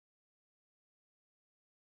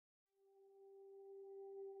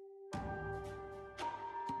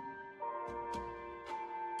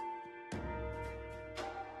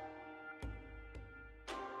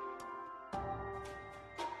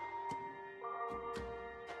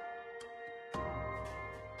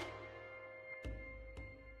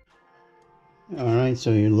Alright,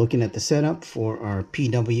 so you're looking at the setup for our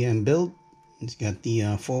PWM build. It's got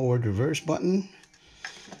the forward reverse button,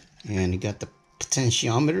 and you got the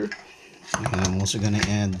potentiometer. And I'm also going to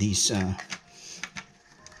add these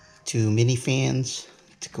two mini fans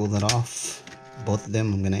to cool it off. Both of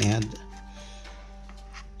them I'm going to add.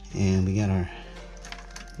 And we got our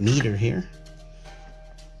meter here.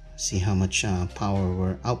 See how much power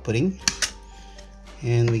we're outputting.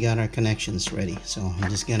 And we got our connections ready. So I'm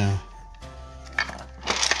just going to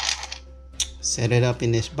set it up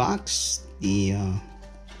in this box. It's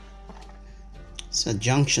a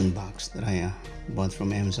junction box that I bought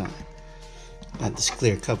from Amazon. Got this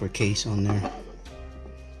clear cover case on there.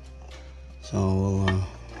 So we'll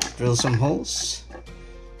drill some holes,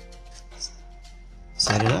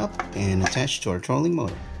 set it up, and attach to our trolling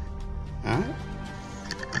motor. Alright.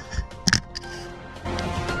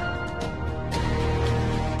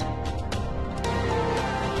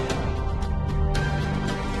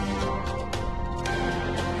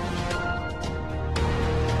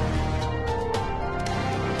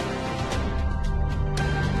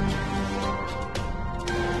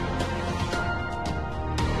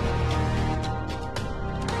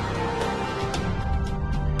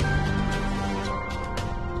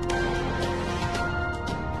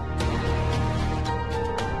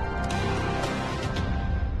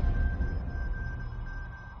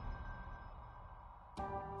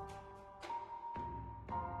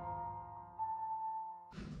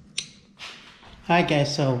 Hi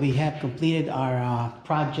guys, so we have completed our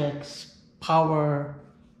project's power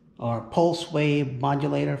or pulse wave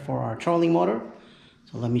modulator for our trolling motor.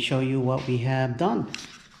 So let me show you what we have done.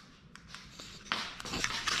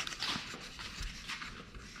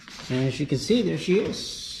 And as you can see, there she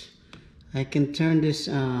is. I can turn this,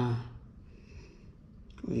 what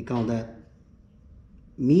do you call that,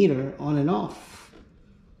 meter on and off.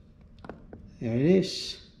 There it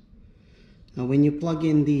is. Now when you plug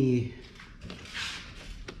in the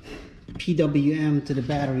PWM to the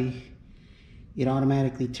battery, it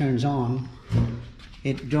automatically turns on.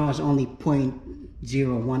 It draws only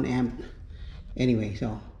 0.01 amp anyway,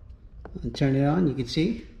 so I'll turn it on. You can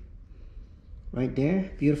see right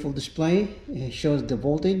there, beautiful display. It shows the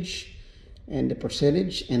voltage and the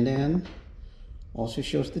percentage, and then also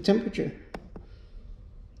shows the temperature.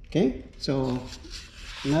 Okay, so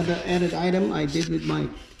another added item I did with my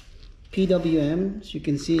PWM, as you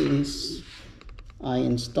can see, is I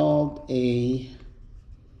installed a,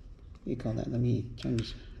 what do you call that? Let me turn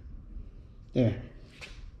this, there,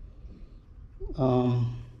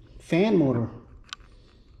 fan motor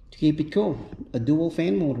to keep it cool, a dual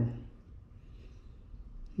fan motor.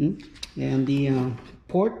 And the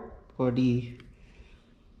port for the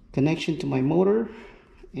connection to my motor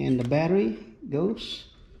and the battery goes,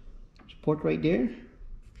 there's a port right there.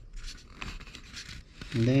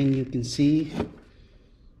 And then you can see,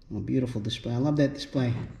 oh, beautiful display. I love that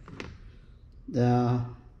display. The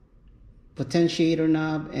potentiator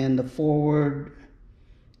knob and the forward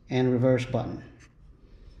and reverse button.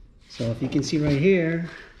 So if you can see right here,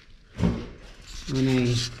 when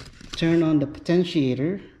I turn on the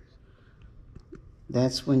potentiator,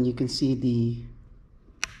 that's when you can see the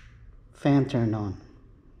fan turned on.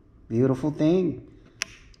 Beautiful thing.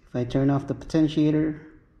 If I turn off the potentiator,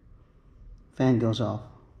 fan goes off.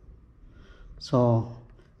 So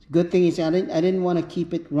good thing is I didn't want to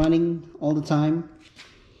keep it running all the time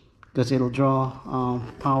because it'll draw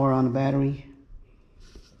power on the battery.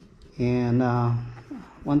 And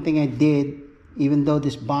one thing I did, even though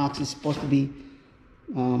this box is supposed to be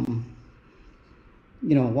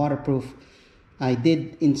waterproof, I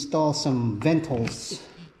did install some vent holes.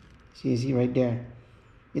 So you see right there,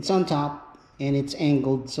 it's on top and it's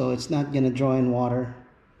angled, so it's not gonna draw in water,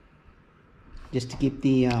 just to keep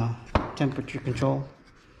the temperature control.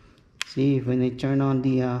 See, when I turn on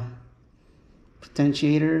the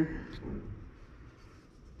potentiator,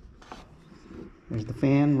 there's the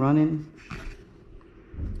fan running.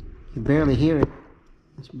 You barely hear it.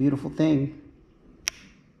 It's a beautiful thing.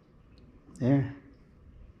 There.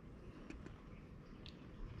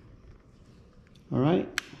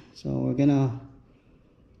 Alright, so we're gonna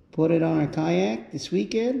put it on our kayak this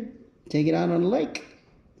weekend, take it out on the lake.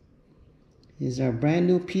 This is our brand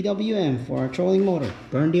new PWM for our trolling motor.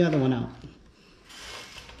 Burn the other one out.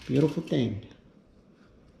 Beautiful thing.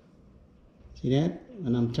 See that?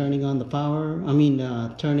 When I'm turning on the power,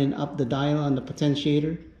 turning up the dial on the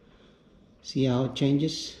potentiator. See how it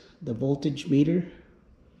changes the voltage meter?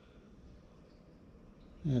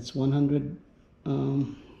 That's 100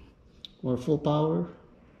 or full power.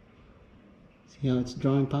 See how it's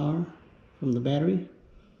drawing power from the battery?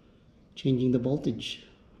 Changing the voltage.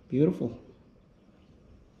 Beautiful.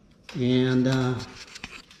 And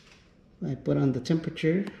I put on the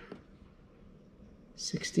temperature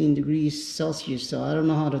 16 degrees Celsius, so I don't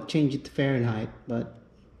know how to change it to Fahrenheit, but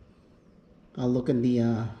I'll look in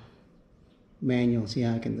the manual, see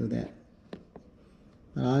how I can do that.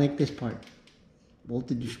 But I like this part,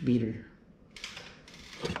 voltage meter.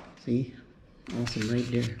 See, awesome right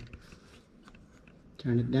there.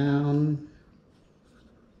 Turn it down,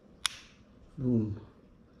 boom.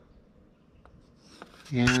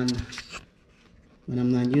 And when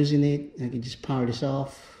I'm not using it, I can just power this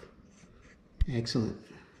off. Excellent.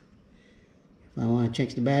 If I want to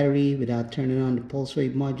change the battery without turning on the pulse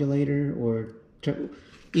wave modulator, or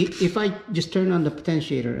if I just turn on the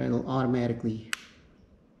potentiator, it'll automatically.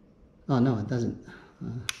 Oh no, it doesn't.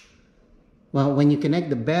 Well, when you connect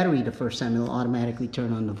the battery the first time, it'll automatically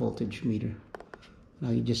turn on the voltage meter. Now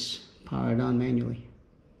you just power it on manually.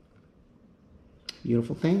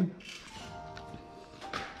 Beautiful thing.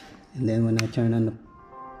 And then when I turn on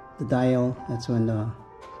the dial, that's when the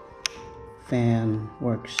fan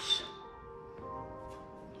works.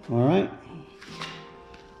 All right,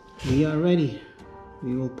 we are ready.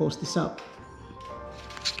 We will post this up.